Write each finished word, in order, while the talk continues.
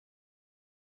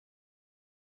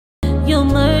Your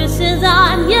mercies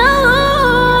are new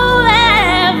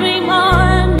every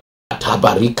morning.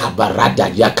 Tabarika barada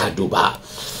yakaduba.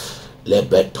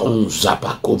 Lebeton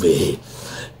zapakove.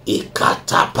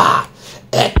 Ikatapa.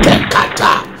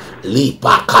 Etekata.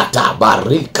 Lipakata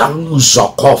barika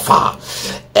uzokofa.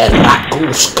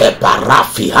 Erakuske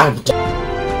parafihante.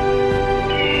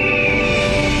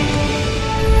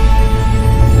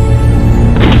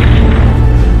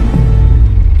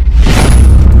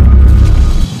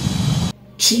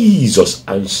 Jesus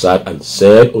answered and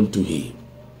said unto him,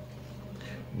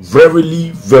 Verily,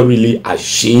 verily, I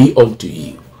say unto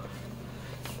you,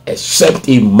 except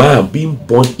a man being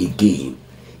born again,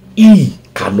 he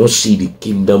cannot see the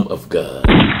kingdom of God.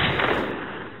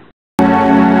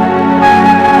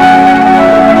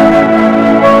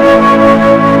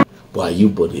 But are you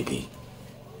born again?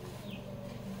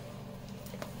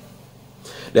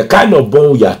 The kind of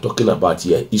born we are talking about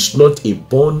here is not a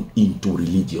born into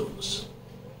religions.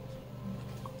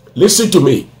 Listen to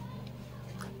me.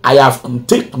 I have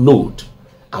taken note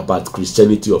about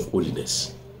Christianity of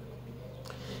holiness.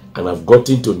 And I've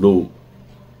gotten to know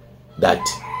that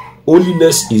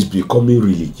holiness is becoming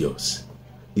religious.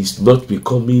 It's not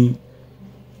becoming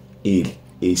a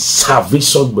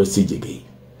salvation message again.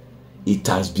 It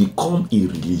has become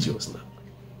irreligious now.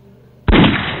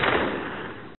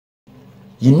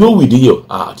 You know within your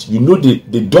heart, you know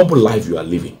the double life you are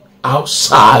living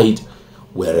outside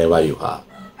wherever you are.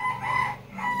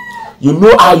 You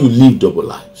know how you live double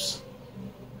lives.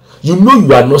 You know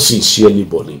you are not sincerely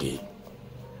born again.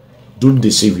 Don't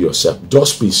deceive yourself.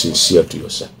 Just be sincere to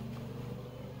yourself.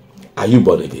 Are you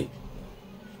born again?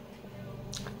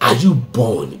 Are you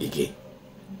born again?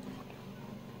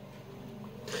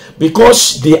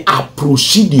 Because there are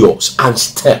procedures and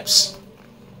steps.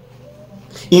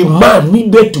 A man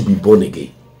needed to be born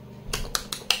again.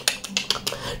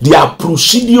 There are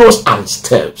procedures and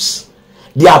steps.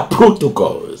 There are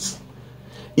protocols.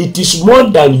 It is more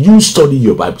than you study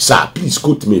your Bible. Sir, please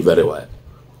quote me very well.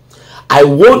 I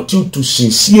want you to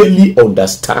sincerely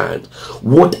understand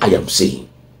what I am saying.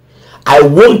 I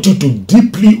want you to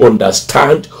deeply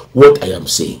understand what I am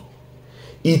saying.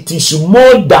 It is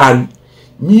more than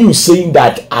me saying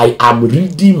that I am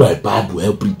reading my Bible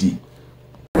every day.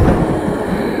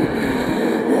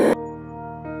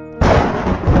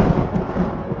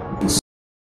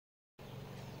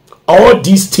 All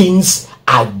these things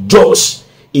are just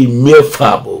a mere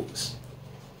fables.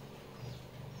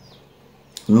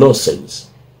 Nonsense.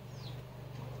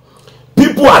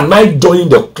 People are now joining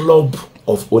the club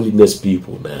of holiness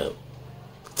people now.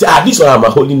 This are my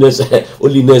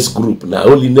holiness group now,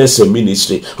 holiness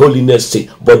ministry, holiness thing,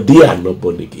 but they are not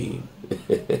born again.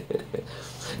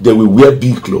 They will wear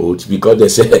big clothes because they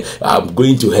say, I'm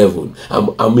going to heaven.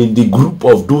 I'm in the group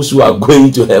of those who are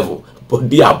going to heaven. But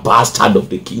they are bastards of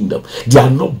the kingdom. They are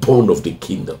not born of the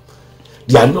kingdom.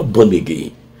 They are not born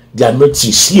again. They are not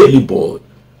sincerely born.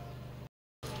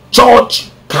 Church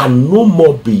can no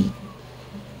more be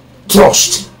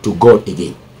trust to God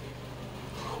again.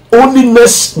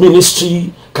 Holiness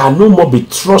ministry can no more be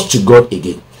trust to God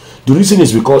again. The reason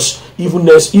is because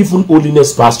even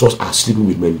holiness pastors are sleeping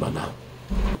with men by now.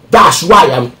 That's why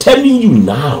I'm telling you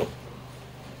now.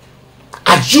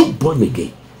 Are you born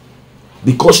again?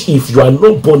 Because if you are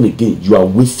not born again, you are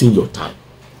wasting your time.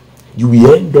 You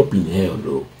will end up in hell,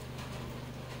 no.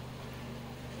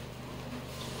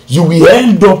 You will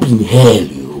end up in hell,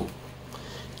 you.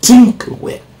 Think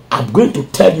well. I'm going to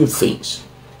tell you things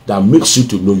that makes you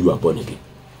to know you are born again.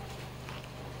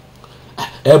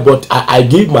 But I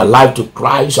gave my life to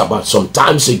Christ about some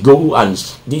times ago and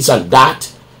this and that.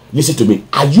 Listen to me.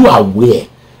 Are you aware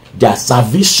that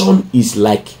salvation is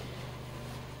like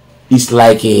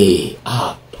a,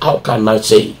 how can I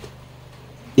say it?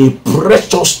 A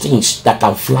precious thing that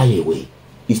can fly away.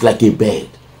 It's like a bird.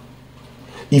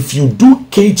 If you do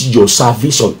cage your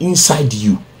salvation inside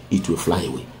you, it will fly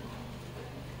away.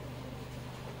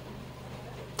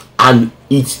 And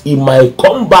it might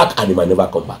come back and it might never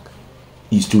come back.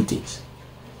 It's two things.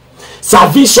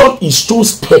 Salvation is too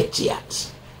special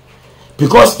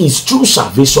because it's through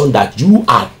salvation that you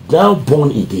are now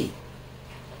born again.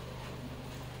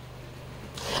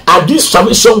 And this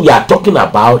salvation we are talking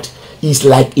about is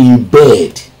like a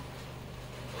bird.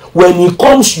 When it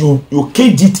comes, you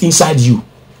cage it inside you.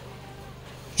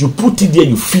 You put it there,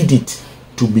 you feed it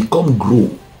to become grow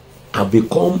and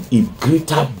become a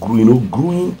greater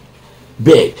growing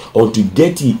bird until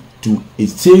get it to a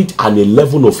stage and a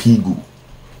level of eagle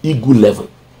level,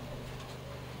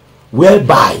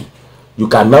 whereby you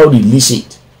can now release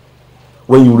it.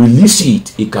 When you release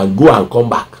it, it can go and come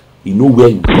back. You know where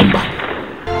you come back.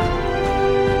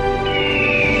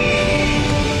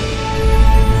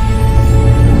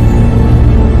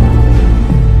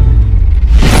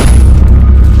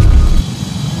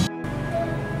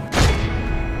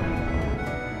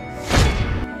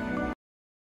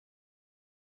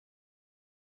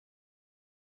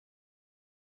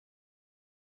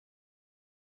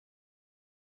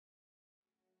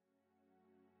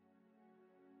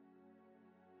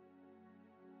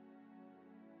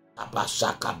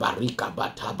 Abasaka barika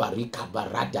batabarika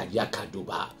barada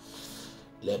yakaduba.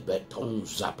 Lebeton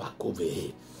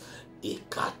zapakove.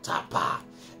 Ikatapa.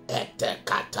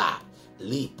 Etekata.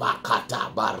 Lipakata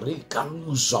barika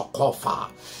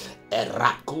uzokofa.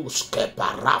 Erakus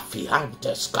keparafi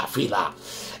antes kafila.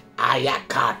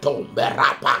 Ayakato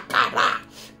berapakara.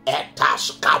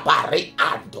 Etas kabari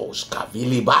andos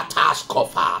kavilibatas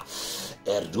kofa.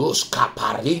 Erdus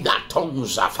kaparina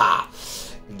tonzafa.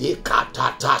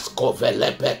 Dikatatas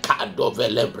kovelepe kando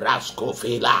velebrasko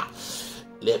fila.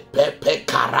 Le pepe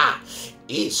kara.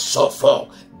 Isofo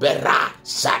bera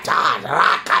satan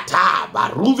rakata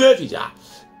baruvevida.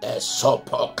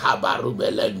 Esopo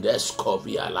kabarubelendes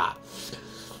koviala.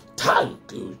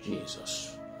 Thank you,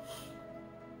 Jesus.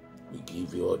 We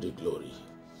give you all the glory,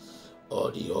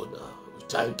 all the honor. We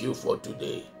thank you for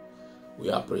today. We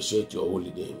appreciate your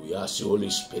holy name. We ask the Holy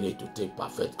Spirit to take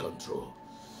perfect control,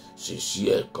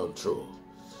 sincere control,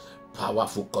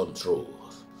 powerful control,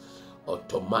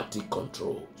 automatic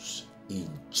controls. In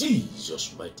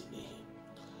Jesus' mighty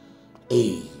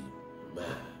name.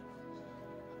 Amen.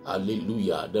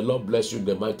 Hallelujah. The Lord bless you in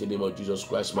the mighty name of Jesus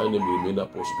Christ. My name remains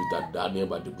Apostle Peter Daniel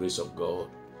by the grace of God.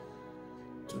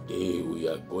 Today we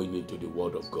are going into the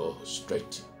Word of God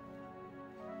straight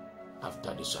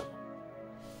after the sermon.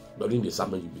 During the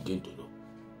sermon, you begin to know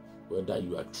whether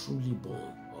you are truly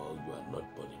born or you are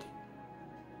not born again.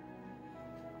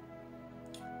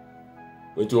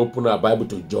 We're going to open our Bible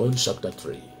to John chapter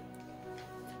 3.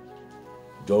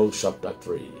 John chapter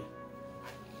 3.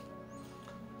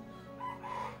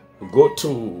 We go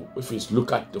to, if you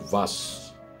look at the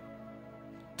verse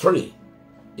 3,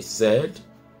 it said,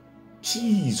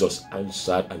 Jesus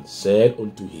answered and said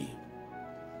unto him,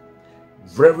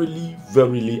 Verily,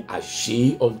 verily, I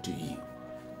say unto you,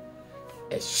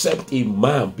 except a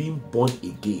man being born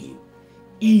again,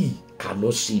 he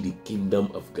cannot see the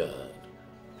kingdom of God.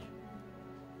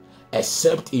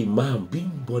 Except a man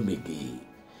being born again,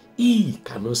 he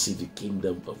cannot see the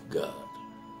kingdom of God.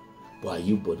 But are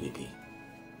you born again?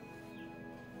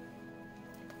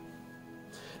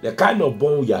 The kind of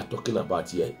born we are talking about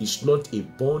here is not a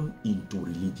born into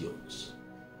religions.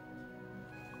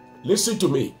 Listen to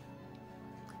me.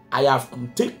 I have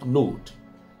taken note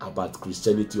about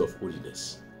Christianity of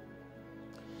holiness.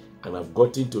 And I've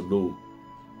gotten to know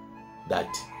that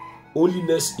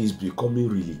holiness is becoming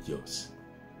religious.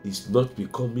 It's not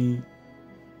becoming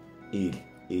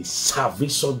a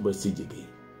salvation message again.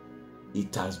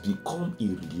 It has become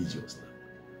irreligious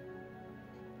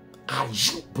now. Are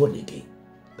you born again?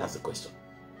 That's the question.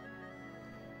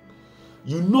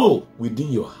 You know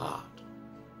within your heart.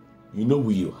 You know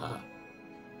where you are.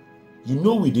 You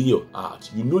know within your heart.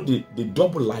 You know the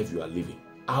double life you are living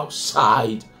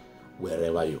outside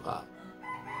wherever you are.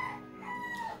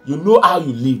 You know how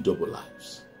you live double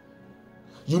lives.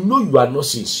 You know you are not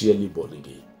sincerely born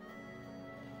again.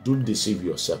 Don't deceive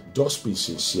yourself. Just be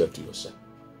sincere to yourself.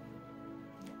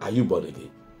 Are you born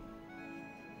again?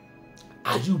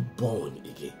 Are you born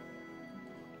again?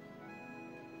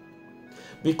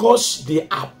 Because there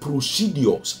are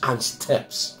procedures and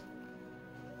steps.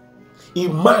 A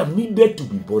man needed to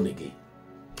be born again.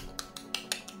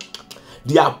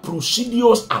 There are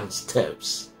procedures and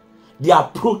steps. There are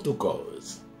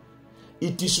protocols.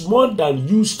 It is more than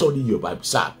you study your Bible.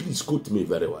 Sir, please quote me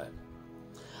very well.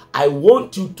 I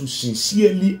want you to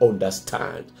sincerely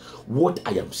understand what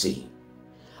I am saying.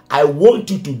 I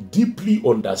want you to deeply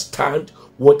understand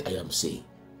what I am saying.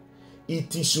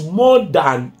 It is more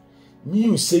than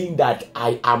me saying that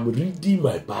I am reading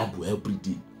my Bible every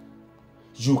day.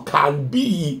 You can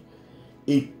be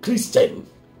a Christian,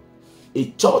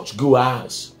 a churchgoer,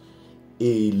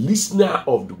 a listener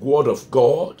of the Word of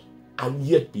God, and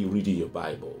yet be reading your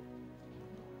Bible.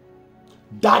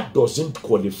 That doesn't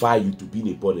qualify you to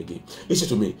be a born again. Listen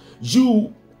to me.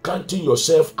 You counting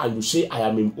yourself and you say, I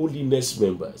am in holiness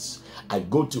members. I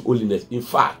go to holiness. In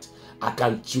fact,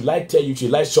 should I tell you,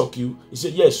 should I shock you? He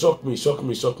said, yes, shock me.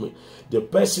 The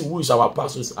person who is our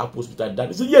pastor is Apostle Peter Daniel.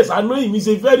 He said, yes, I know him. He's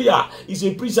a he's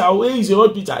a preacher. He's a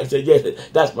old preacher. He said, yes,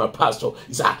 that's my pastor.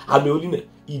 He said, I'm a holiness.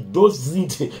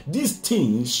 These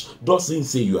things doesn't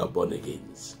say you are born again.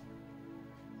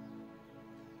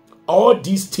 All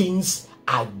these things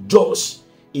are just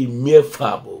a mere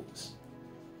fables.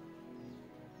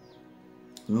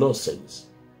 Nonsense.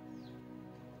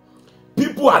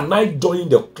 People are now joining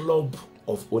the club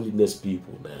of holiness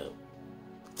people now.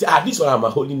 This one, I'm a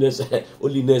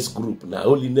holiness group now,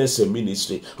 holiness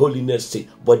ministry, holiness thing,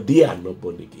 but they are not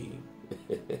born again.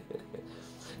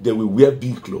 They will wear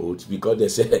big clothes because they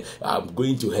say, I'm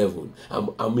going to heaven.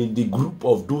 I'm in the group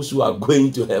of those who are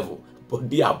going to heaven. but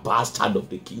they are bastards of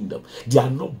the kingdom. They are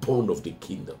not born of the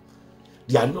kingdom.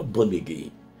 They are not born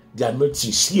again. They are not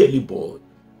sincerely born.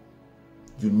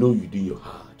 You know you do in your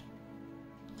heart.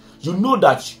 You know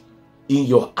that in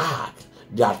your heart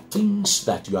there are things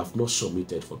that you have not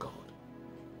submitted for God.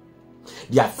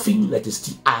 There are things that is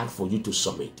still hard for you to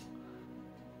submit.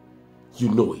 You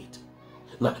know it.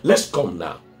 Now let's come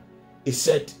now. It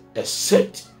said,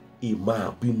 except a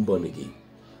man being born again.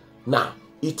 Now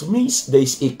it means there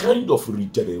is a kind of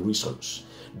regeneration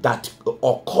that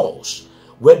occurs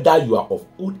whether you are of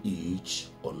old age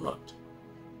or not.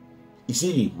 You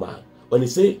see, a man, when they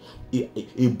say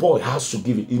a boy has to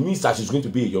give it means that he's going to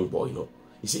be a young boy, you know.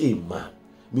 You see, a man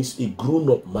means a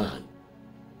grown-up man.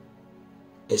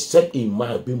 Except a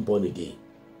man being born again.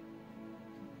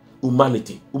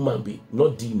 Humanity, human being,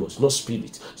 not demons, not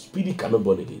spirit. Spirit cannot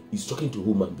born again. He's talking to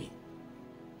human being.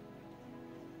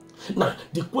 Now,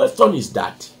 the question is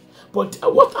that, but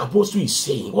what Apostle is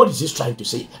saying, what is he trying to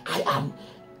say?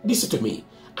 Listen to me.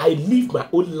 I live my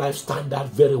own life standard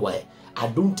very well. I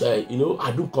don't,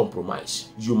 I don't compromise.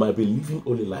 You might be living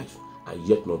holy life and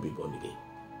yet not be born again.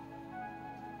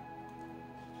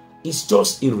 It's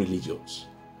just irreligious.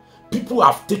 People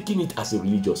have taken it as a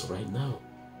religious right now.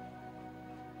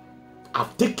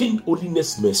 I've taken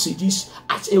holiness messages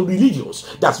as a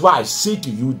religious. That's why I say to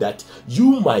you that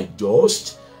you might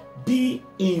just be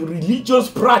a religious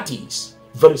practice.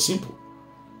 Very simple.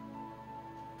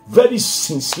 Very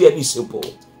sincerely simple.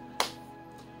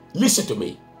 Listen to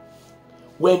me.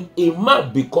 When a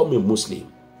man becomes a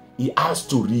Muslim, he has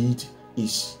to read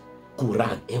his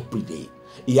Quran every day.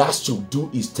 He has to do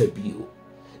his tabligh.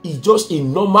 It's just a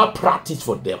normal practice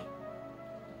for them.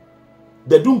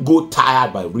 They don't go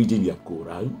tired by reading their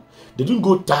Quran. They don't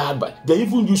go tired by, they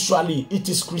even usually, it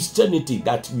is Christianity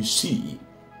that you see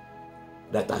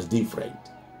that is different.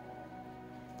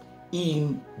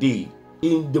 In the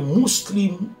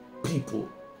Muslim people,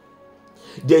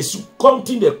 there's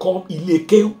something they call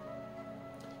ilekeu,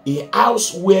 a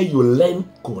house where you learn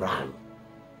Quran.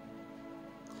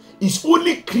 It's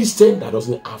only Christian that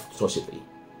doesn't have such a thing.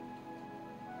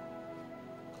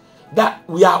 That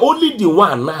we are only the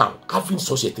one now having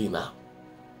such a thing now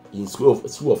in school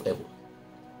of heaven,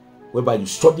 whereby you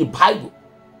study Bible.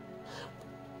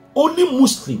 Only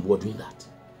Muslim were doing that.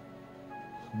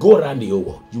 Go around the whole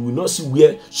world, you will not see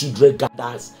where children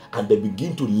gather and they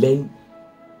begin to learn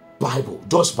Bible,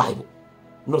 just Bible,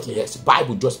 nothing else.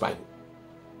 Bible, just Bible,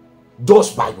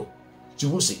 just Bible. You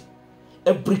will see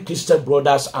every Christian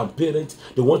brothers and parents,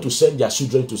 they want to send their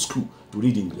children to school to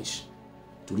read English,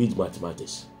 to read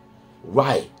mathematics.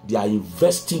 Why? They are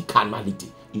investing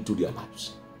carnality into their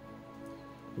lives.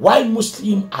 Why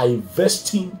Muslims are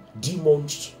investing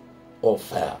demons of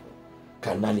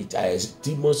carnality,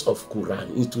 demons of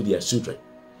Quran into their children.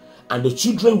 And the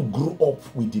children grew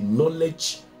up with the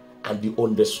knowledge and the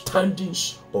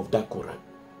understandings of that Quran.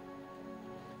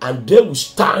 And they will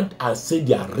stand and say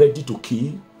they are ready to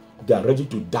kill, they are ready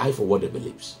to die for what they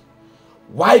believe.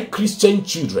 Why Christian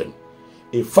children,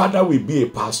 a father will be a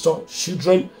pastor,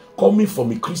 children coming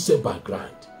from a Christian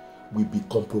background will be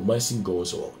compromising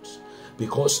God's words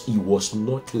because he was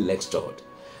not lectured.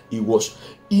 He was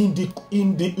in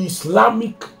the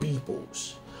Islamic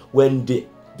peoples, when they,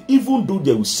 even though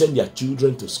they will send their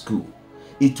children to school,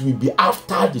 it will be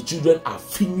after the children have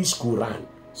finished Quran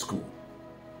school.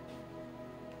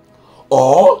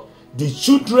 Or the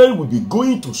children will be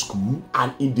going to school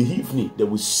and in the evening they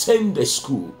will send the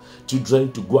school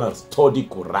children to go and study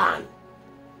Quran.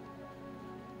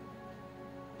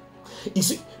 You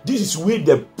see, this is where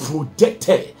they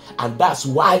projected, and that's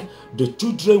why the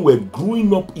children were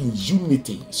growing up in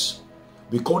unities,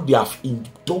 because they have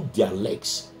dug their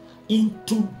legs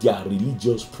into their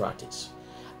religious practice,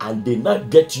 and they not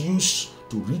get used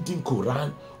to reading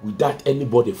Quran without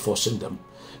anybody forcing them.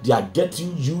 They are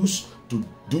getting used to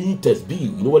doing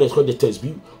tasbih. You know what it's called, the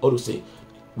tasbih? Or to say,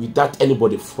 without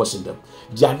anybody forcing them.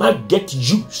 They are not get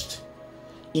used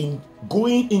in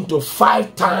going into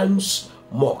 5 times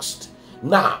mosque.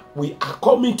 Now, we are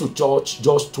coming to church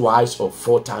just twice or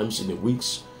 4 times in a week,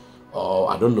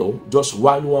 or I don't know, just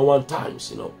one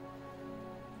times, you know.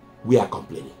 We are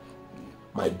complaining.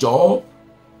 My job,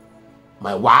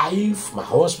 my wife, my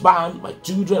husband, my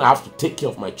children, I have to take care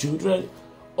of my children.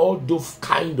 All those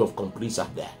kind of complaints are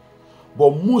there.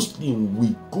 But Muslims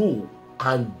will go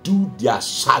and do their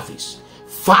service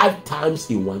 5 times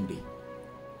in one day.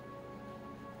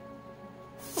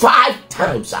 5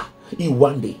 times in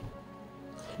one day.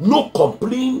 No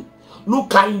complaint, no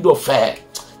kind of,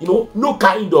 no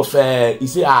kind of, you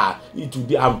say,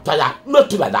 today I'm tired.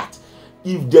 Nothing like that.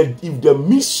 if they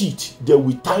miss it, they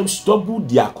will times double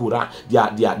their Quran,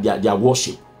 their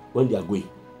worship. When they are going,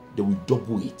 they will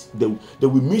double it. They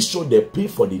will make sure they pay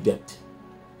for the debt.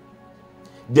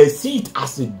 They see it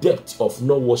as a debt of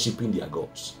not worshiping their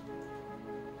gods.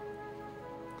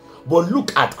 But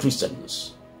look at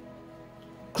Christians.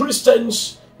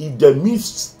 Christians, if they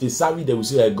miss the service, they will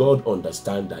say, God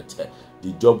understand that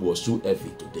the job was too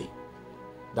heavy today.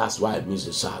 That's why I missed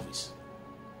the service.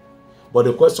 But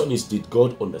the question is, did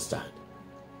God understand?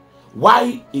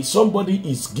 Why if somebody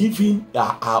is giving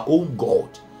our own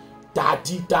God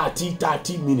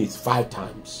 30 minutes 5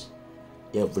 times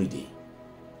every day?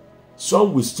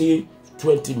 Some will stay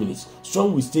 20 minutes.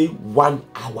 Some will stay 1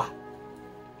 hour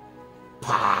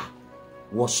per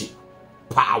worship.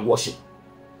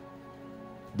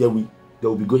 They will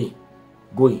be going.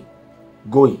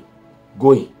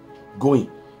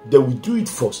 They will do it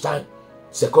first time,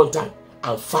 second time,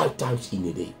 and 5 times in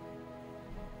a day.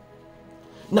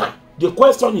 Now, the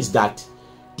question is that,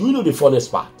 do you know the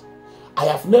funniest part? I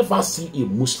have never seen a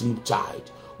Muslim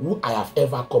child who I have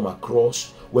ever come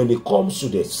across, when it comes to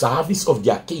the service of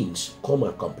their kings, come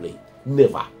and complain.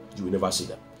 Never. You will never see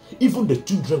them. Even the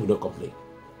children will not complain.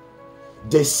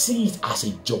 They see it as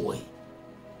a joy.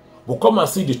 But come and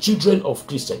see the children of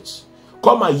Christians.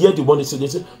 Come and hear the one they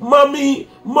say, Mommy,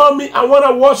 I want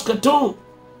to watch cartoon.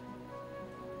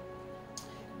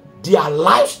 Their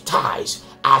lifestyles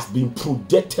has been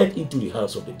projected into the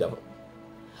hands of the devil.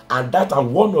 And that are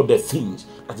one of the things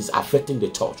that is affecting the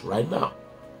church right now.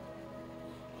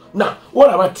 Now, what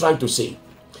am I trying to say?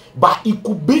 By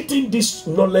incubating this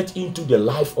knowledge into the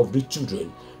life of the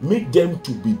children, make them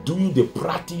to be doing the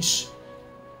practice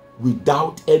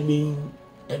without any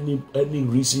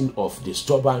reason of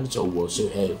disturbance or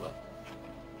whatsoever.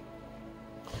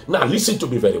 Now, listen to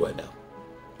me very well now.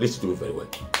 Listen to me very well.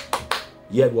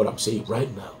 Hear what I'm saying right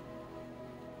now.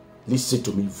 Listen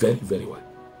to me very, very well.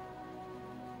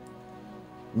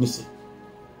 Listen.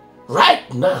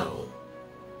 Right now,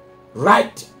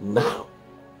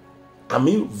 I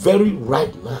mean very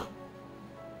right now,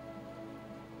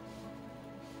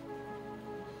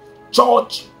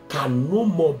 church can no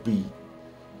more be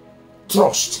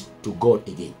trust to God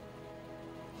again.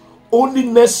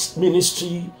 Holiness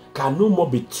ministry can no more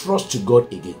be trust to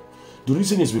God again. The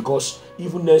reason is because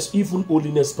even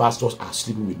holiness pastors are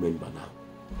sleeping with members now.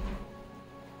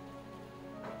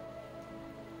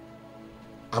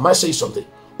 Am I saying something?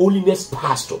 Holiness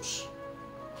pastors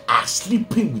are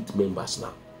sleeping with members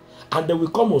now. And they will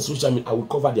come on social media. I will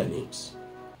cover their names.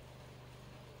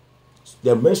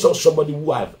 They mention somebody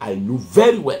who I know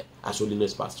very well as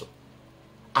holiness pastor.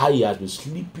 I has been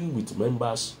sleeping with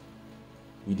members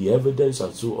with the evidence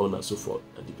and so on and so forth.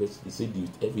 And the person, they say the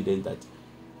evidence that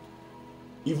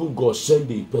even God sent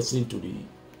the person to the,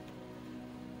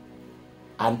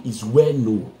 and is well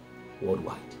known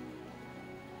worldwide.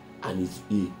 And is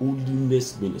a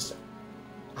holiness minister.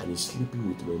 And he's sleeping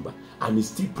with members. And he's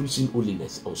still preaching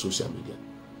holiness on social media.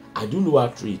 I don't know how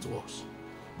true it was.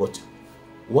 But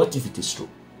what if it is true?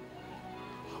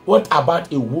 What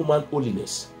about a woman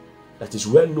holiness that is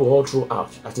well known all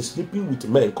throughout, that is sleeping with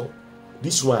men?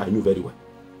 This one I know very well.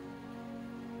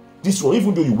 This one,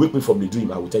 even though you wake me from the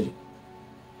dream, I will tell you.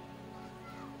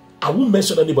 I won't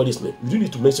mention anybody's name. You don't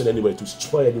need to mention anybody to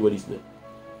spoil anybody's name.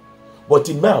 But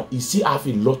now, you see, I have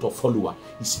a lot of followers.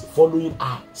 He's following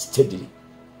her steadily,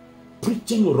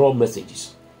 preaching raw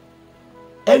messages.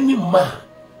 Any man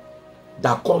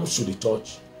that comes to the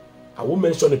church, I won't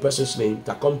mention the person's name,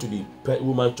 that come to the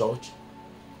woman church,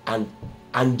 and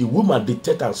the woman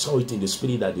detected and saw it in the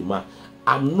spirit that the man.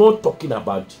 I'm not talking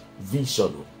about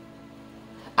vision.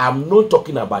 I'm not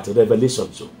talking about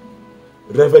revelation. So,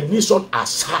 revelation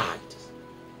aside,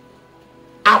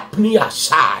 apnea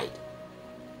aside.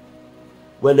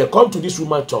 When they come to this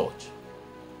woman church,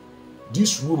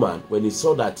 this woman, when he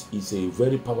saw that he's a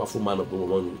very powerful man of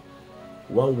God,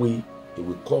 one way he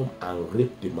will come and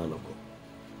rape the man of God.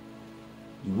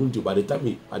 You won't do. By the time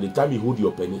he hold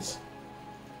your penis,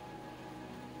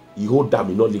 he hold them,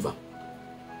 he not leave her.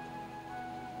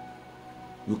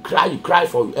 You cry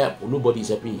for help, nobody is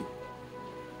helping you.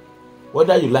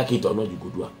 Whether you like it or not, you go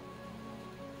do it.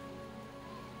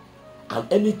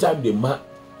 And anytime the man,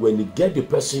 when you get the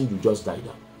person, you just die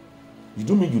down. You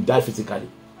don't mean you die physically.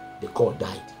 The court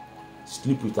died.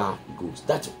 Sleep with her, he goes.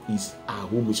 That is her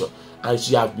whole mission. And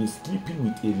she has been sleeping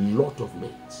with a lot of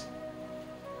men,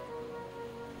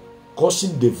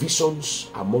 causing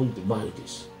divisions among the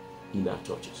marriages in our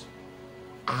churches.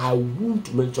 I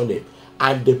won't mention them.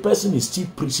 And the person is still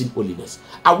preaching holiness.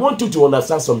 I want you to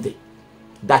understand something.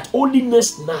 That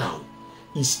holiness now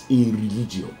is a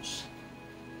religion.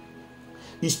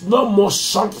 It's not more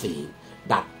something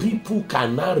that people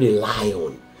can now rely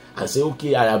on and say,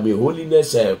 okay, I am a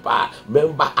holiness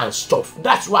member and stuff.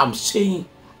 That's why I'm saying,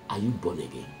 are you born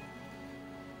again?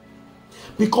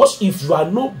 Because if you are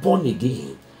not born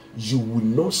again, you will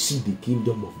not see the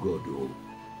kingdom of God. Oh.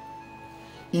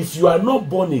 If you are not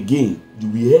born again, you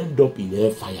will end up in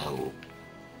hellfire. Oh.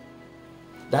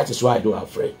 That is why I don't have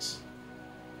friends.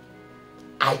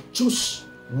 I choose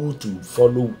who to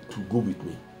follow to go with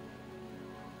me.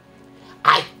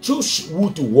 I choose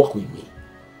who to walk with me.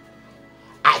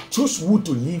 I choose who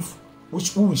to live,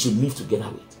 who we should live together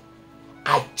with.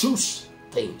 I choose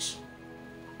things.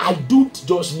 I don't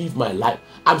just live my life.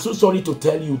 I'm so sorry to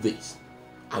tell you this.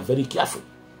 I'm very careful.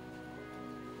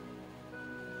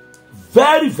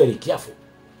 Very, very careful.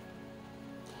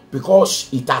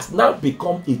 Because it has now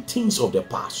become a thing of the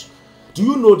past. Do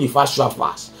you know the factual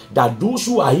past? That those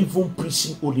who are even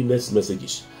preaching holiness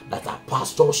messages, that are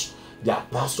pastors, they are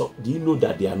pastors, do you know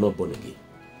that they are not born again?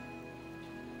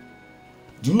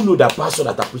 Do you know that pastors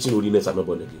that are preaching holiness are not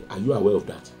born again? Are you aware of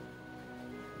that?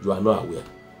 You are not aware.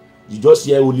 You just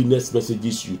hear holiness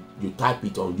messages, you type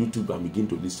it on YouTube and begin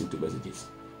to listen to messages.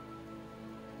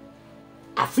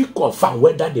 I feel confirmed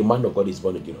whether the man of God is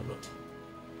born again or not.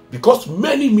 Because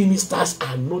many ministers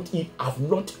have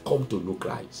not come to know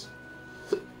Christ.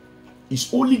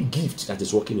 It's only gift that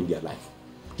is working in their life.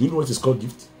 Do you know what is called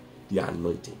gift? The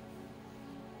anointing.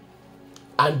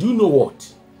 And do you know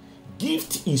what?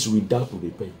 Gift is without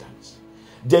repentance.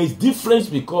 There is difference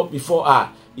because before I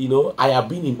have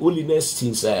been in holiness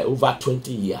since over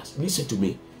 20 years. Listen to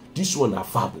me. This one are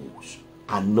fables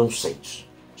and nonsense.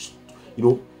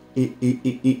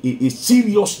 A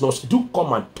serious nonsense. Do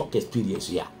come and talk experience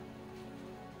here.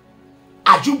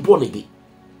 Are you born again?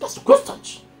 That's the question.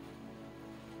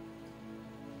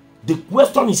 The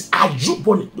question is, are you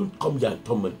born again? Don't come here and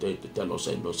tell us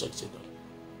nonsense.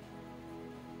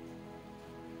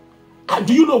 And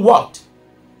do you know what?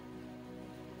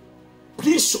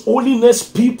 These holiness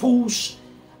peoples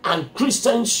and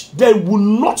Christians, they will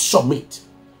not submit.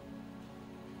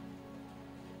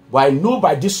 But I know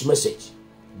by this message,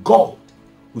 God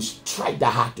will strike the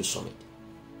heart to submit.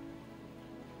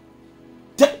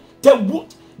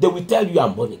 They will tell you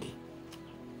I'm born again.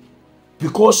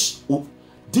 Because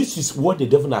this is what the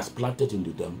devil has planted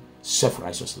into them,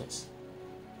 self-righteousness.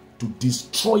 To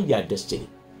destroy their destiny.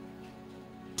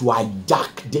 To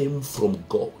hijack them from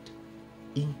God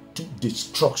into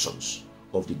destructions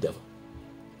of the devil.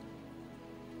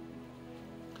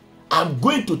 I'm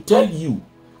going to tell you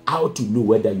how to know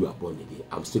whether you are born again.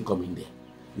 I'm still coming there.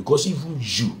 Because even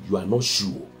you are not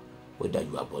sure whether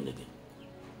you are born again.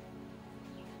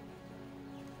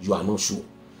 You are not sure.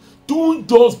 Don't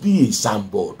just be a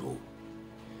sandboard.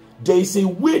 There is a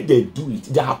way they do it.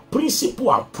 There are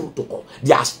principle and protocol.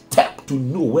 There are steps to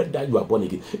know whether you are born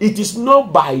again. It is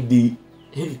not by the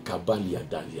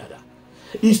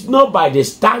it's not by the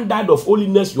standard of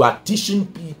holiness you are teaching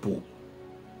people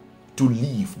to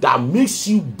live that makes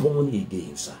you born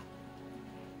again, sir.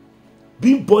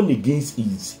 Being born again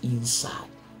is inside.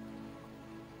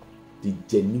 The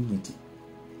genuinity.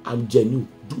 I'm genuine.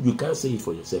 You can't say it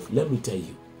for yourself. Let me tell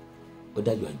you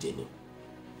whether you are genuine.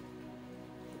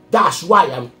 That's why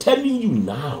I'm telling you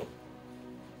now.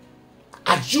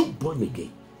 Are you born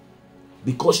again?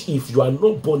 Because if you are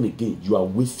not born again, you are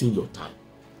wasting your time.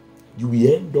 You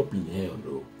will end up in hell,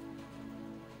 no.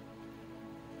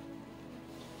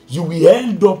 You will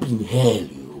end up in hell,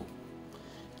 you.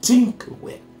 Think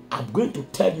well. I'm going to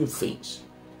tell you things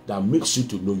that makes you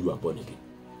to know you are born again.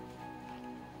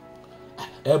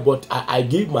 But I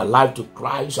gave my life to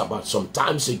Christ about some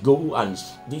times ago and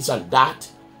this and that.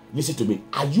 Listen to me.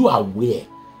 Are you aware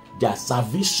that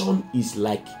salvation is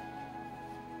like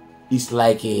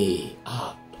a,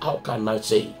 how can I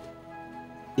say it?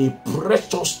 A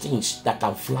precious thing that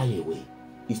can fly away.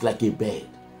 It's like a bird.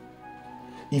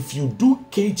 If you do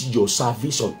cage your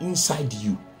salvation inside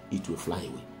you, it will fly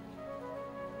away.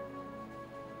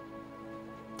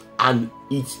 And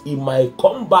it might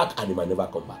come back and it might never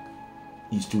come back.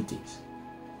 It's two things.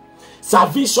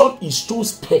 Salvation is too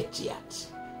special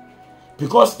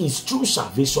because it's through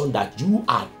salvation that you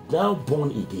are now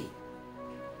born again.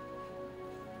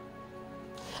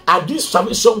 And this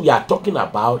salvation we are talking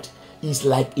about is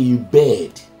like a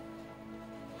bird.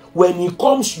 When it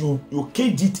comes, you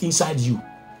cage it inside you.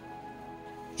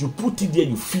 You put it there,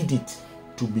 you feed it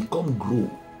to grow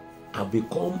and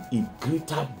become a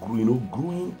greater,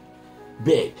 growing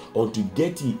bird until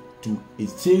get it to a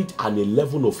stage and a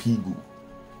level of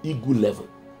eagle level,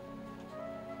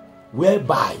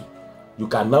 whereby you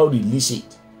can now release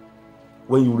it.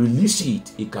 When you release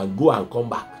it, it can go and come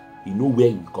back. You know where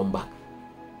it will come back.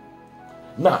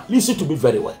 Now, listen to me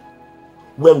very well.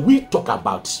 When we talk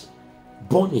about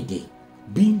born again,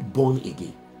 being born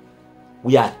again,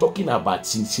 we are talking about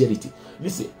sincerity.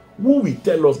 Listen, who will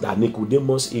tell us that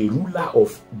Nicodemus, a ruler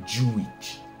of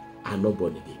Jewish, are not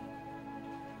born again?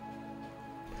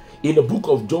 In the book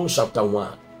of John chapter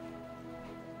 1,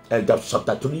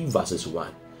 chapter 3 verses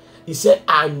 1, he said,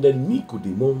 and the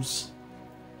Nicodemus,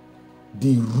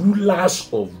 the rulers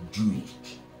of Jewish,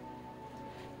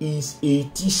 is a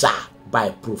teacher by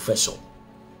profession,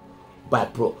 by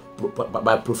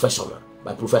profession.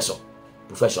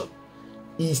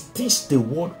 He teaches the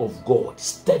word of God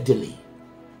steadily.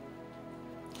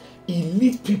 He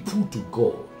leads people to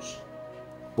God,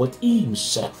 but he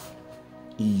himself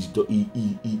is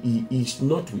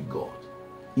not with God.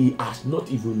 He has not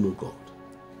even known God.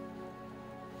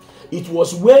 It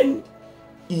was when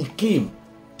he came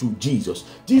to Jesus.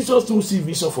 Jesus didn't see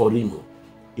vision for him.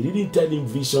 He didn't tell him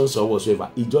visions or whatsoever.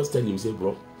 He just told him, say,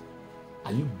 bro,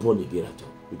 are you born again at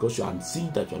all? Because I'm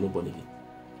seeing that you are not born again.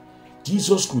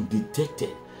 Jesus could detect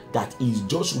that he is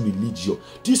just religious.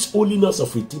 This holiness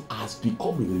of a thing has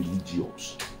become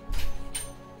religious.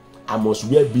 I must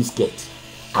wear biscuit.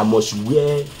 I must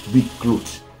wear big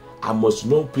clothes. I must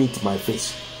not paint my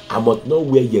face. I must not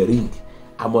wear your ring.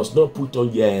 I must not put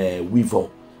on your weave on.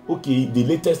 Okay, the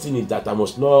latest thing is that I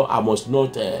must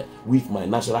not weave my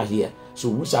natural hair. So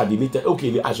which are the latest?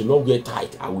 Okay, I should not wear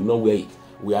tight. I will not wear it.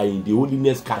 We are in the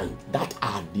holiness kind.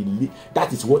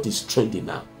 That is what is trending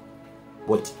now.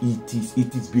 But it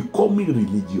is becoming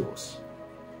religious.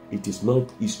 It's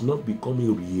not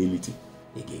becoming reality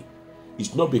again.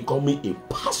 It's not becoming a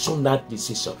personal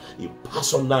decision, a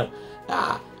personal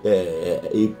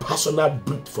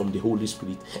breath from the Holy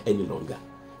Spirit any longer.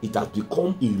 It has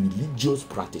become a religious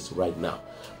practice right now.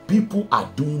 People are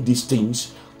doing these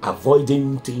things,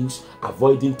 avoiding things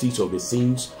of the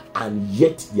sins, and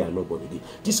yet they are not born again.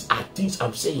 These are things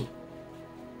I'm saying.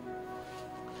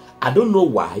 I don't know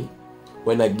why.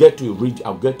 When I get to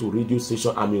radio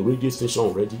station, I'm in radio station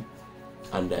already,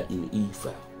 and in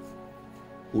Ifa,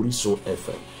 Orison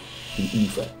FM, in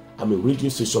Ifa, I'm in radio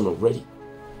station already.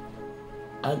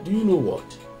 And do you know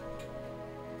what?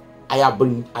 I have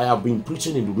been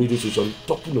preaching in the radio station,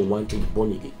 talking on one thing,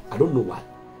 born again. I don't know why.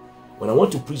 When I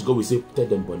want to preach, God will say, tell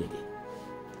them born again.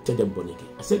 Tell them born again.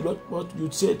 I said, what you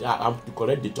said, I have to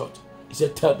correct the church. He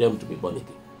said, tell them to be born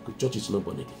again. The church is not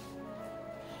born again.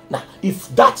 Now, if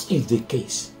that is the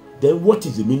case, then what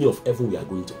is the meaning of heaven we are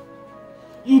going to?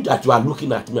 You that you are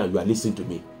looking at me and you are listening to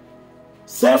me,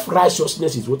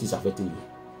 self-righteousness is what is affecting you.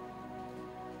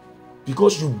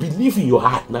 Because you believe in your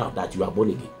heart now that you are born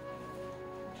again.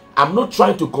 I'm not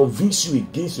trying to convince you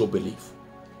against your belief.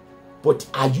 But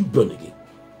are you born again?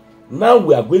 Now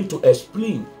we are going to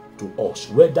explain to us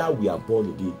whether we are born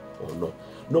again or not.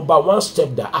 Number one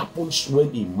step that happens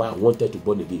when a man wanted to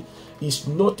born again is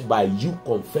not by you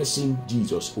confessing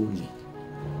Jesus only.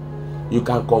 You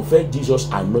can confess Jesus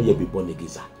and not yet be born again,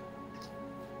 sir.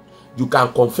 You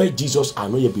can confess Jesus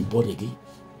and not yet be born again.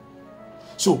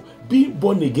 So being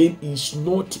born again is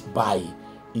not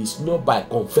by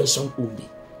confession only.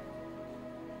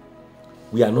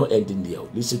 We are not ending there.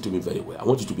 Listen to me very well. I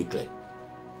want you to be clear.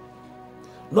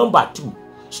 Number two,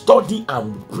 study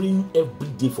and praying every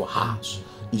day for hours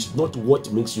is not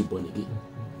what makes you born again.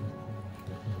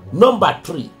 Number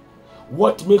three,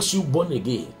 what makes you born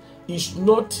again is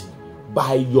not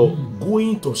by your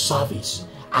going to service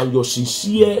and your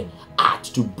sincere heart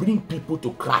to bring people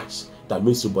to Christ that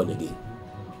makes you born again.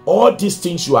 All these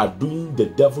things you are doing, the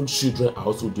devil's children are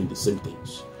also doing the same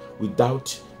things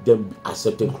without them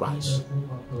accepting Christ.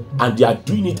 And they are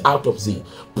doing it out of zeal.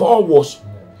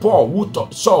 Saul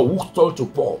who told to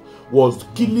Paul was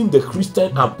killing the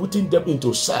Christian and putting them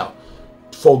into cell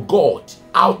for God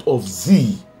out of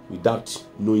zeal without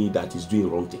knowing that he's doing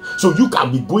wrong thing. So you can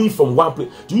be going from one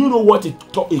place. Do you know what it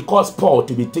cost Paul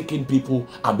to be taking people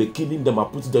and be killing them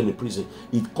and putting them in prison?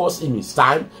 It cost him his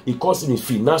time, it cost him his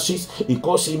finances, it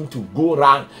cost him to go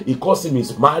around, it cost him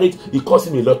his marriage, it cost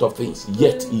him a lot of things.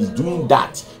 Yet he's doing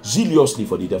that zealously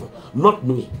for the devil, not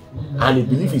knowing. And he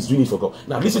believes he's doing it for God.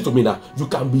 Now listen to me now. You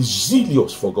can be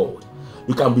zealous for God.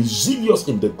 You can be zealous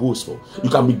in the gospel. You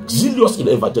can be zealous in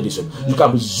evangelism. You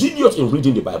can be zealous in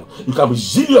reading the Bible. You can be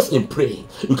zealous in praying.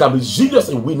 You can be zealous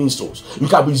in winning souls. You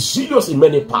can be zealous in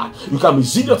many parts. You can be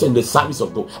zealous in the service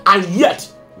of God. And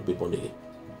yet, you'll be born again.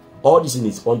 All this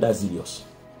is under zealous.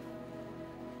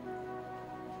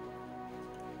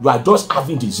 You are just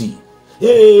having the zeal.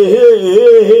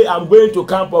 Hey, I'm going to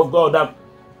camp of God.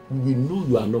 We know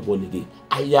you are not born again.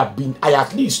 I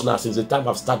at least now, since the time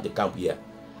I've started the camp here,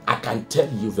 I can tell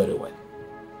you very well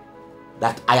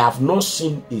that I have not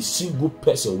seen a single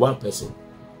person, one person,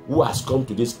 who has come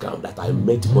to this camp that I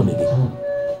met born again?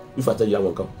 If I tell you I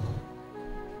won't come.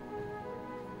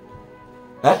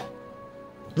 Eh?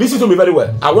 Listen to me very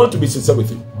well. I want to be sincere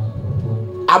with you.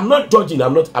 I'm not judging.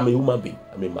 I'm a human being.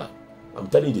 I'm a man. I'm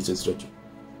telling you this is true.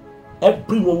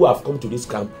 Everyone who have come to this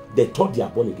camp, they thought they are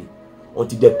born again.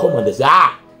 Until they come and they say,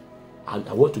 and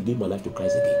I want to give my life to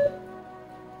Christ again.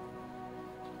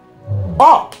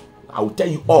 Oh, I will tell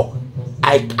you all.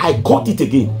 I caught it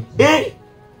again. A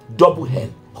double hell.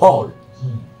 Hall.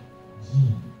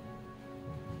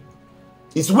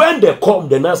 It's when they come,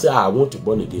 they now say, I want to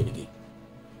born again.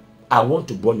 I want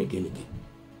to born again.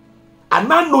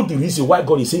 And I know the reason why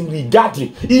God is saying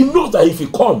regarding. He knows that if he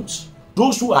comes,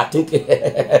 those who are thinking,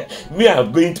 me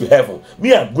I'm going to heaven,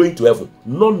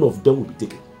 none of them will be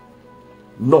taken.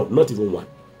 No, not even one.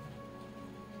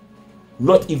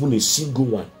 Not even a single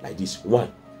one like this.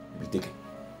 One will be taken.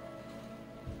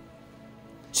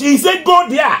 She said, go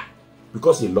there.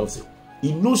 Because he loves him.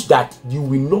 He knows that you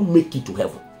will not make it to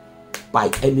heaven by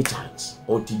any chance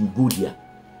until you go there.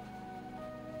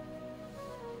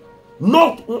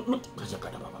 Not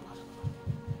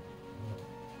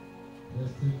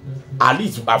at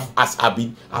least as I've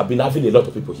been having a lot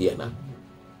of people here now,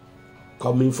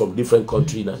 coming from different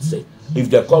countries and say, if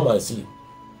they come and see,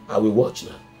 I will watch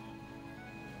now.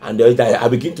 And I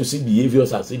begin to see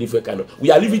behaviors and see different kind of.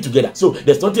 We are living together, so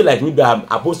there's nothing like me. The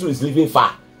apostle is living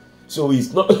far, so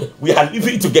it's not. We are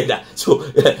living together, so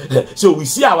so we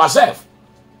see ourselves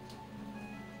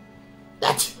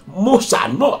that most are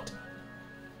not.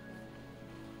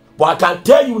 But I can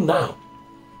tell you now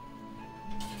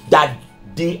that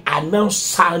they are now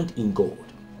sound in God,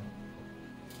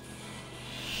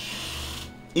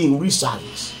 in real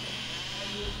service.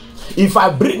 If I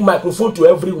bring microphone to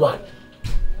everyone,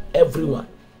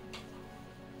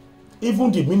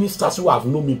 even the ministers who have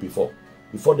known me before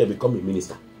they become a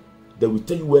minister, they will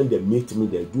tell you when they meet me,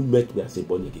 they do meet me as a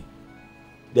born again.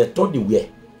 They thought we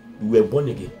were born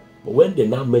again, but when they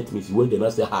now met me, when they now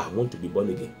say, I want to be born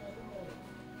again.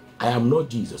 I am not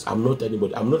Jesus. I'm not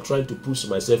anybody. I'm not trying to push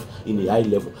myself in a high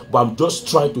level. But I'm just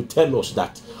trying to tell us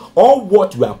that all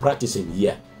what we are practicing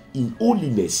here in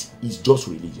holiness is just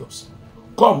religious.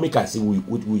 Come, make us see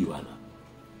who you are now.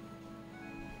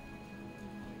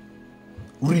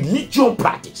 Religion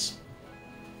practice.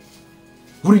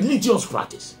 Religious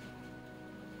practice.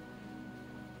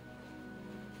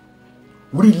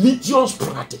 Religious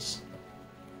practice.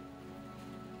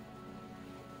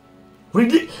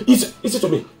 Listen to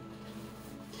me.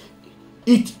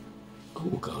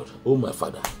 Oh God, oh my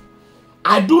Father,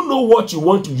 I don't know what you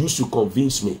want to use to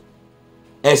convince me,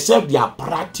 except there are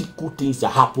practical things that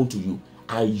happen to you,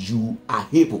 and you are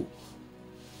able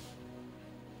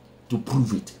to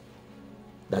prove it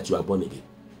that you are born again.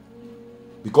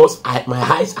 Because my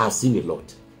eyes have seen a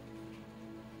lot.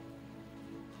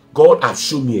 God has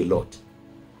shown me a lot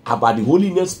about the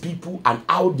holiness people and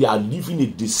how they are living a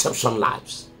deception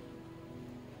lives.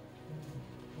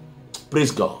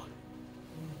 Praise God.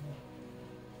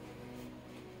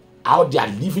 How they are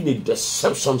living a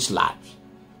deception's life.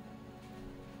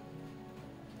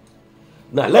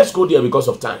 Now, let's go there because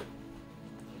of time.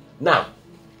 Now,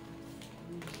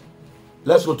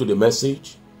 let's go to the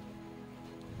message.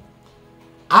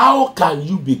 How can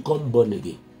you become born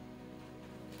again?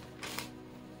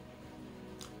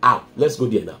 Let's go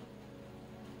there now.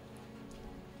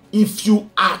 If you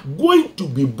are going to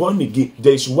be born again,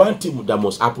 there is one thing that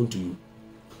must happen to you.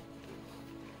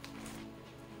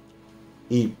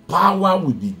 A power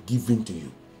will be given to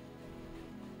you.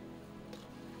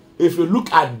 If you look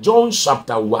at John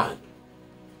chapter 1,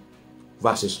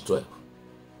 verses 12.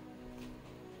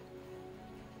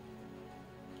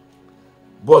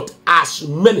 But as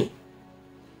many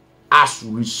as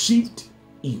received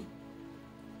him,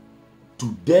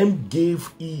 to them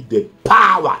gave he the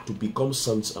power to become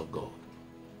sons of God.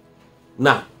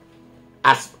 Now,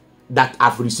 as that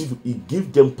have received, he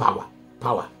gave them power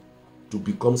to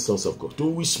become sons of God. To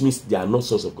which means they are not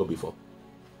sons of God before.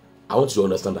 I want you to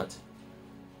understand that.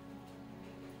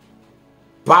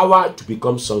 Power to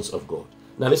become sons of God.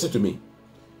 Now listen to me.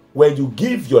 When you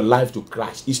give your life to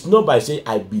Christ, it's not by saying,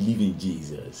 I believe in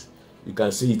Jesus. You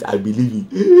can say it, I believe in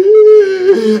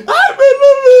I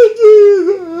believe in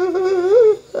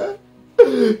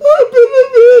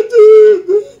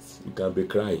Jesus. You can be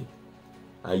crying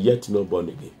and yet not born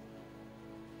again.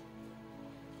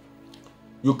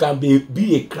 You can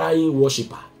be a crying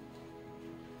worshiper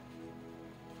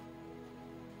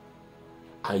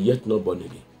and yet not born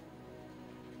again.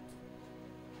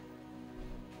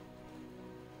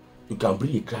 You can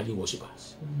be a crying worshiper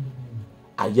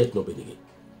and yet not born again.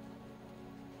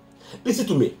 Listen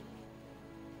to me.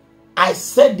 I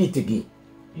said it again.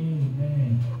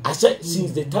 Amen. I said,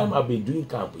 since the time I've been doing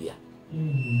camp here,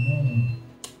 Amen.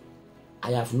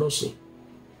 I have not seen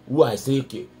who I say,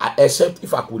 okay, except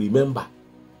if I could remember,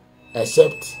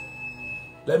 except,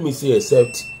 let me say,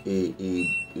 except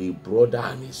a brother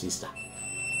and a sister.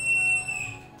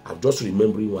 I'm just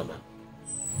remembering one now.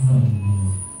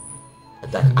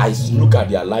 That I look at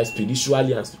their lives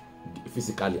spiritually and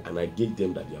physically, and I gave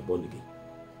them that they are born again.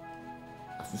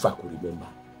 As if I could remember.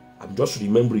 I'm just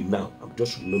remembering now.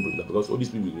 Because all these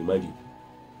people will remind you.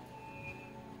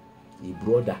 A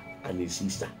brother and a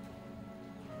sister.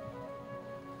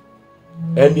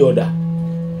 Any other.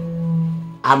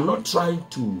 I'm not trying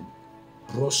to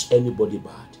brush anybody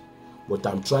bad, but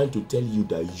I'm trying to tell you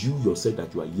that you yourself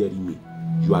that you are hearing me,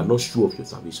 you are not sure of your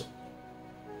salvation.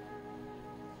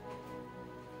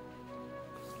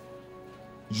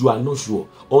 You are not sure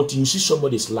until you see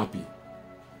somebody slap you.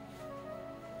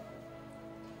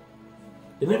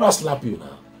 They never slap you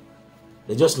now.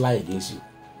 They just lie against you.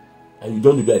 And you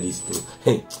don't do that this.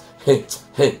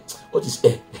 What is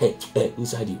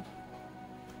inside you?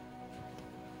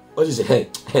 What is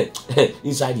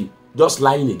inside you? Just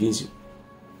lying against you.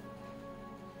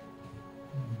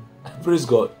 Praise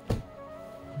God.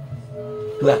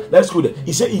 Now, let's go there.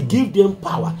 He said he gave them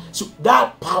power. So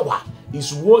that power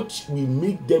is what will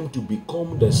make them to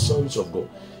become the sons of God.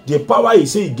 The power he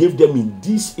said he gave them in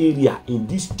this area, in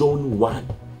this John 1,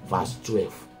 verse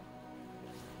 12.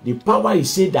 The power he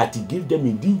said that he gave them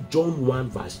in this John 1,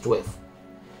 verse 12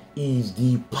 is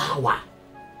the power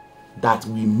that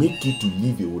will make you to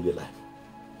live a holy life.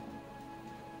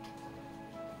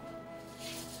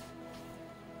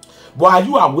 But are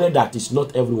you aware that it's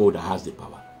not everyone that has the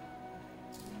power?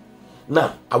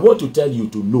 Now, I want to tell you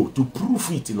to know, to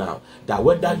prove it now, that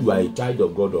whether you are a child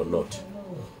of God or not.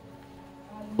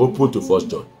 Open to 1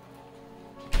 John.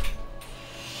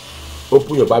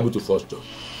 Open your Bible to 1 John.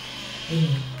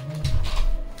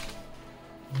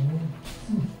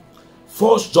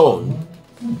 1 John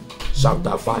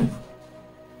chapter 5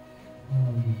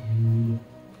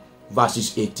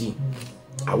 verses 18.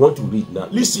 I want to read now.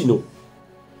 Listen.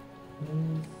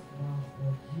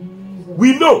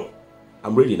 We know.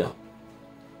 I'm ready now.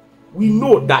 We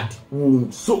know that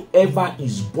whosoever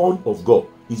is born of God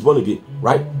is born again,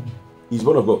 right? Is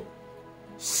born of God.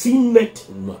 Sinneth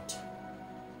not.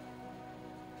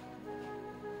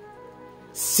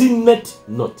 Sinneth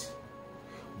not.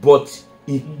 But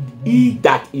he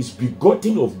that is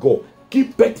begotten of God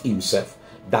keepeth himself,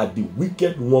 that the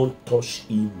wicked one touch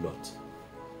him not.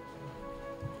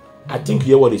 I think you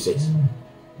hear what he says.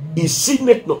 He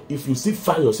sinneth not. If you still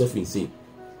find yourself in sin,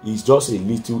 it's just a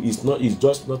little, it's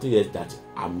just nothing else that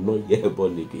I'm not yet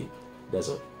born again. That's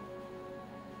all.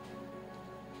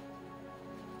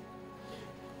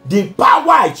 The power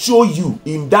I show you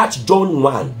in that John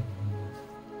 1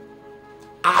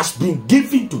 has been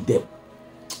given to them.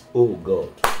 Oh God.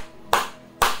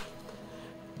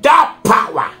 That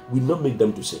power will not make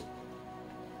them to sin.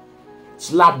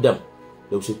 Slap them,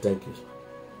 they will say thank you, sir.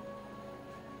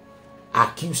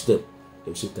 Accuse them,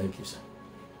 they will say thank you, sir.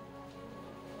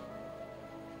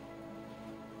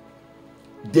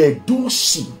 They do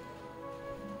sin.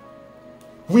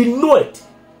 We know it,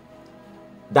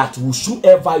 that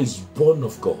whosoever is born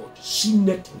of God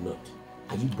sinneth not.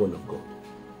 Are you born of God?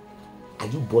 Are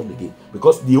you born again?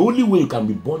 Because the only way you can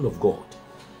be born of God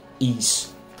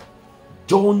is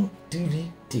John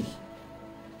 3:3.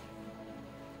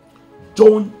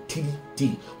 John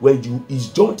 3:3. When you is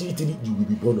John 3:3, you will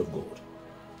be born of God.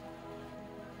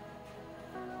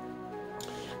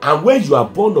 And when you are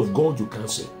born of God, you can't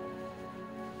sin.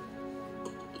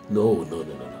 No.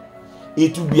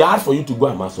 It will be hard for you to go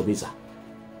and masturbate,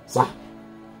 sir.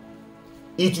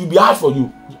 It will be hard for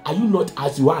you. Are you not,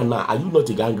 as you are now, are you not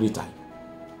a angry type?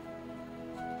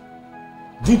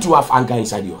 Didn't you have anger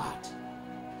inside your heart?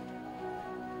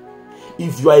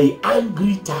 If you are an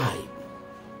angry type,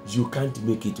 you can't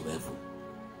make it to heaven.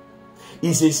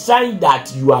 It's a sign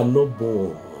that you are not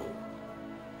born.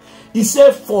 He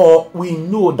said, for we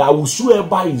know that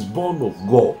whosoever is born of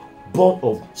God, born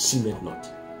of sinneth not.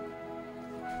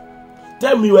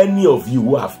 Tell me any of you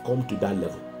who have come to that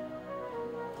level.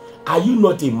 Are you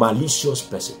not a malicious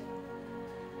person?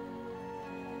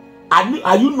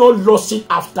 Are you not lusting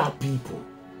after people?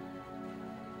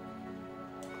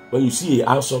 When you see a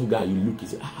handsome guy, you look and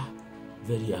say,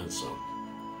 very handsome.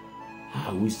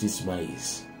 I wish this man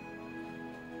is.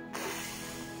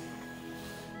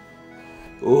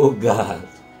 Oh God.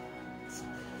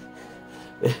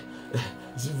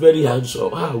 He's very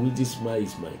handsome. I wish this man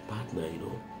is my partner, you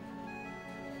know.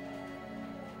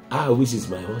 I wish it's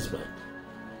my husband.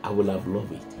 I will have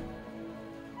loved it.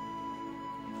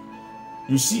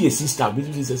 You see a sister,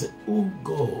 beautiful sister, say, oh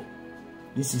God,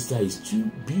 this sister is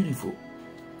too beautiful.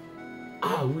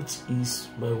 Which is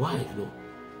my wife. No.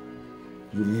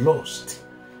 You lost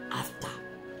after.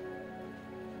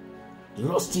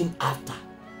 Lusting after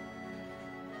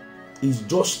is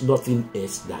just nothing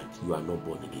else that you are not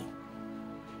born again.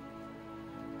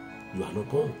 You are not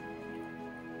born.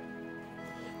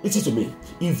 Listen to me.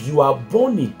 If you are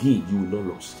born again, you will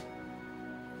not lust.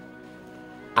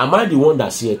 Am I the one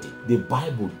that said it? The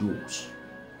Bible does.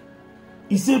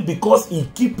 He said, because he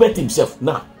keepeth himself.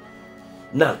 Now,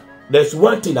 there's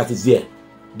one thing that is there.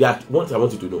 That one thing I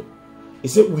want you to know. He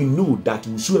said, we know that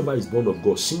whosoever is born of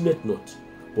God sinneth not,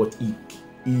 but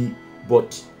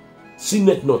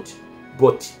sinneth not,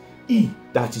 but he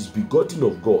that is begotten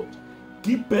of God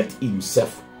keepeth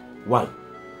himself. One,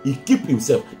 he keep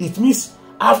himself. It means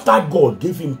after God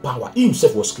gave him power, he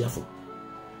himself was careful.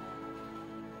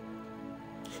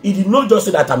 He did not just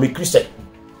say that I'm a Christian.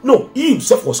 No, he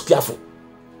himself was careful.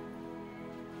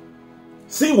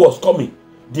 Sin was coming.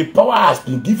 The power has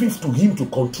been given to him to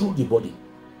control the body.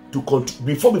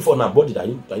 Before now, body that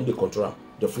he control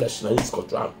the flesh, that he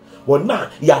control. But now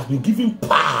he has been given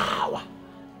power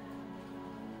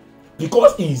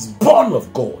because he is born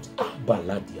of God.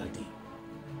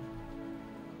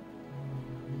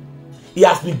 He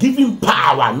has been given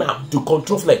power now to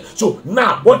control flesh. So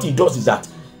now what he does is that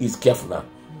he's careful now.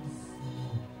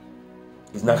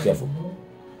 He's not careful.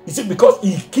 You see, because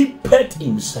he keepeth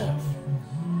himself.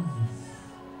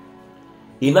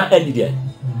 He not ended there.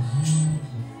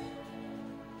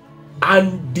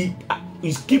 And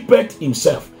he keepeth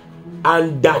himself.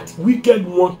 And that wicked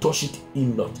one toucheth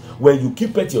him not. When you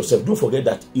keep it yourself, don't forget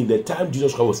that in the time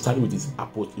Jesus Christ was standing with his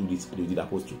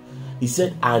apostle, he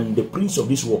said, and the prince of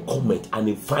this world cometh, and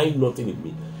he find nothing in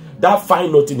me. That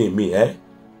find nothing in me,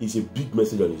 is a big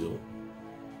message on his own.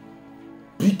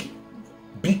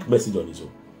 Big message on his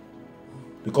own.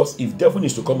 Because if devil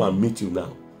is to come and meet you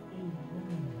now,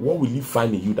 what will he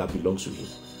find in you that belongs to him?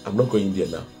 I'm not going there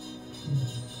now.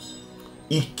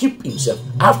 He keep himself.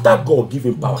 After God gave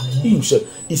him power, he himself.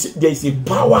 There is a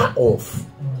power of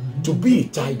to be a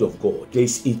child of God. There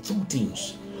is a two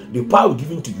things. The power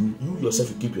given to you, you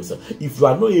yourself will keep yourself. If you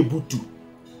are not able to,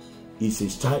 it's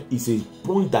a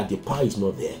point that the power is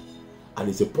not there, and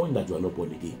it's a point that you are not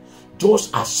born again.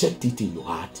 Just accept it in your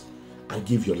heart and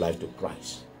give your life to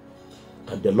Christ.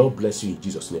 And the Lord bless you in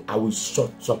Jesus' name. I will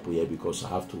stop here because I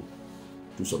have to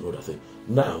do some other thing.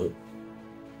 Now,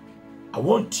 I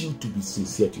want you to be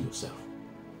sincere to yourself.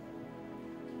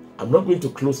 I'm not going to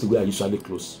close the way I usually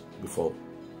close before.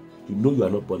 You know you are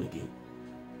not born again.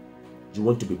 You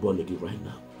want to be born again right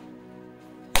now.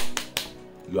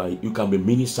 You can be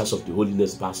ministers of the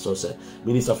holiness, pastors,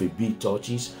 ministers of a big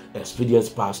churches,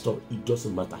 experienced pastor. It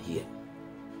doesn't matter here.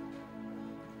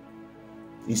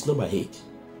 It's not my age.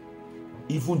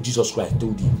 Even Jesus Christ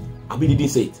told you. I mean, he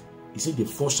didn't say it. He said the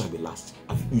first shall be last.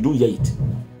 You don't hear it.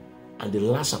 And the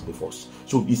last shall be first.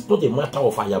 So it's not a matter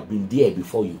of I have been there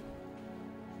before you.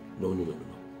 No.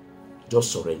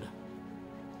 Just surrender.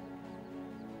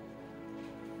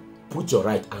 Put your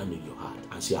right hand in your heart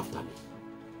and say after me,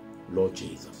 Lord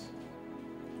Jesus,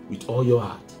 with all your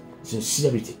heart,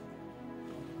 sincerity,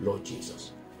 Lord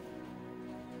Jesus,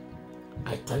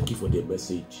 I thank you for the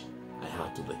message I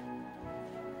had today.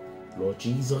 Lord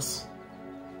Jesus,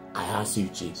 I ask you,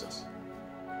 Jesus,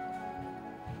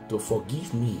 to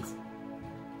forgive me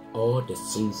all the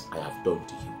sins I have done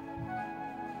to you,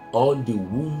 all the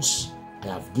wounds I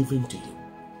have given to you,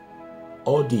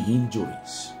 all the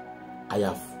injuries I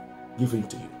have given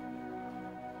to you.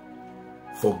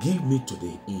 Forgive me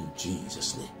today in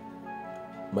Jesus' name.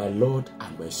 My Lord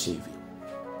and my Savior,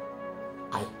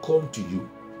 I come to you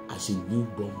as a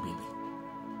newborn baby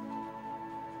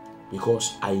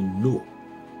because I know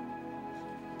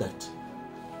that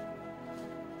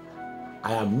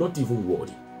I am not even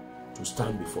worthy to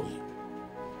stand before you.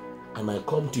 And I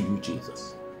come to you,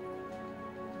 Jesus,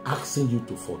 asking you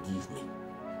to forgive me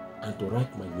and to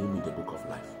write my name in the book of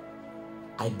life.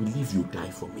 I believe you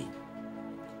died for me.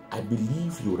 I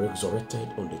believe you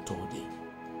resurrected on the third day.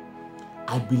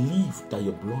 I believe that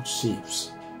your blood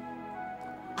saves.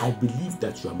 I believe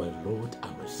that you are my Lord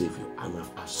and my Savior, and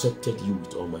I've accepted you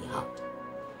with all my heart.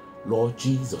 Lord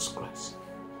Jesus Christ,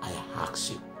 I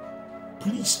ask you,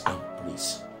 please and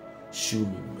please, show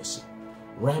me mercy.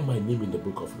 Write my name in the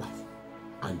book of life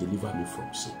and deliver me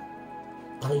from sin.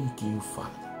 Thank you,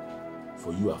 Father,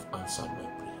 for you have answered my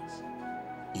prayers.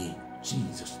 In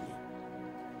Jesus' name.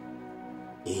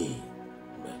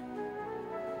 Amen.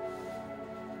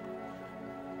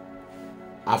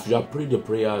 After you have prayed the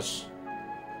prayers,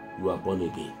 you are born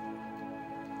again.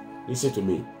 Listen to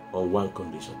me. on one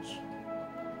condition.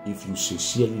 If you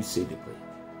sincerely say the prayer.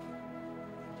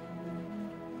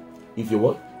 If you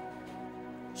what?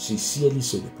 Sincerely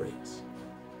say the prayers.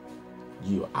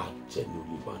 You are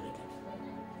genuinely born again.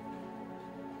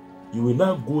 You will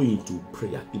now go into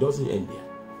prayer. It doesn't end there.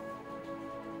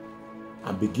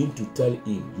 And begin to tell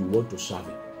him you want to serve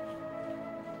him.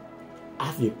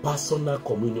 Have a personal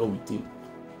communion with him.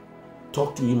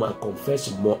 Talk to him and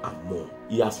confess more and more.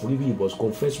 He has forgiven you, but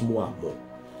confess more and more.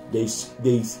 There is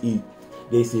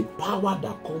a power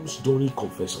that comes during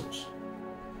confessions.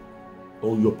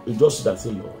 You just sit and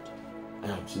say, Lord, I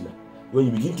am sinner. When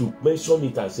you begin to mention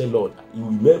it and say, Lord, you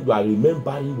are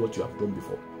remembering what you have done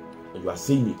before, and you are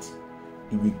saying it.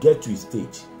 You will get to a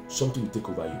stage, something will take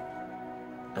over you,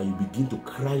 and you begin to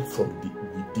cry from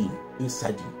within,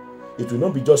 inside you. It will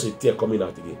not be just a tear coming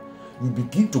out again. You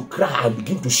begin to cry and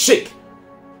begin to shake.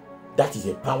 That is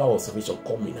a power of salvation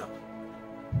coming out.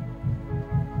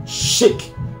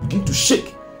 Shake. Begin to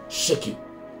shake. Shake you.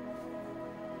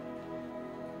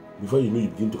 Before you know, you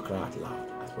begin to cry out loud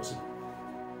as possible.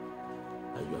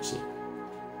 And you are saved.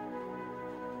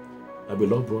 My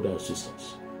beloved brothers and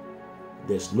sisters,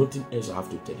 there's nothing else I have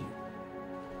to tell you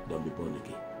than be born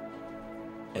again.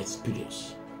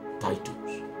 Experience,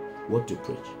 titles, what you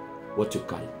preach, what you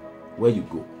carry, where you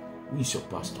go, who is your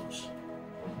pastors.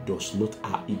 He has nothing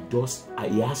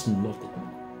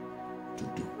to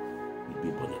do with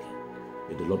being born again.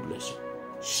 May the Lord bless you.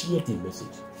 Share the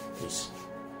message, please,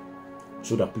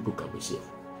 so that people can be saved.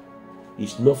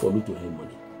 It's not for me to earn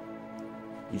money.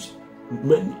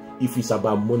 If it's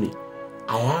about money,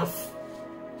 I have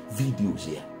videos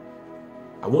here.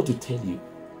 I want to tell you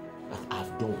that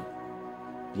I've done.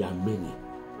 There are many.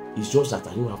 It's just that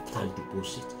I don't have time to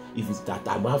post it. If it's that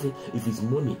I'm having, if it's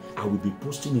money, I will be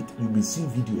posting it. You'll be seeing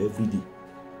video every day,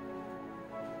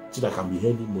 so that I can be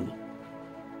earning money.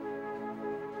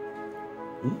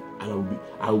 And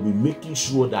I will be making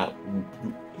sure that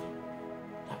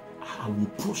I will be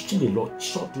posting a lot,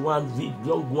 short one,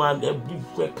 long one,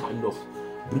 every kind of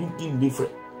bringing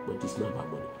different. But it's not about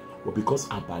money, but because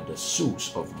about the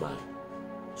souls of man,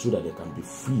 so that they can be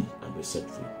free and be set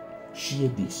free. Share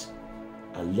this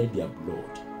and let their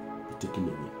blood be taken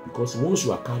away. Because once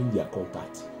you are carrying their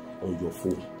contact on your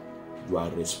phone, you are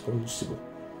responsible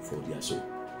for their soul.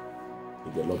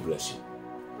 May the Lord bless you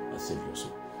and save your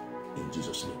soul. In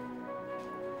Jesus' name.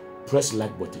 Press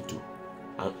like button too.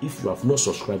 And if you have not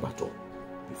subscribed at all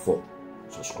before,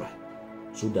 subscribe.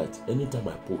 So that anytime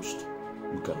I post,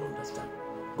 you can understand.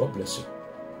 God bless you.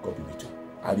 God be with you.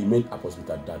 I remain Apostle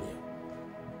Daniel.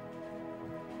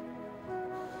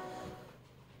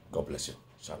 God bless you.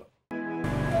 Shalom.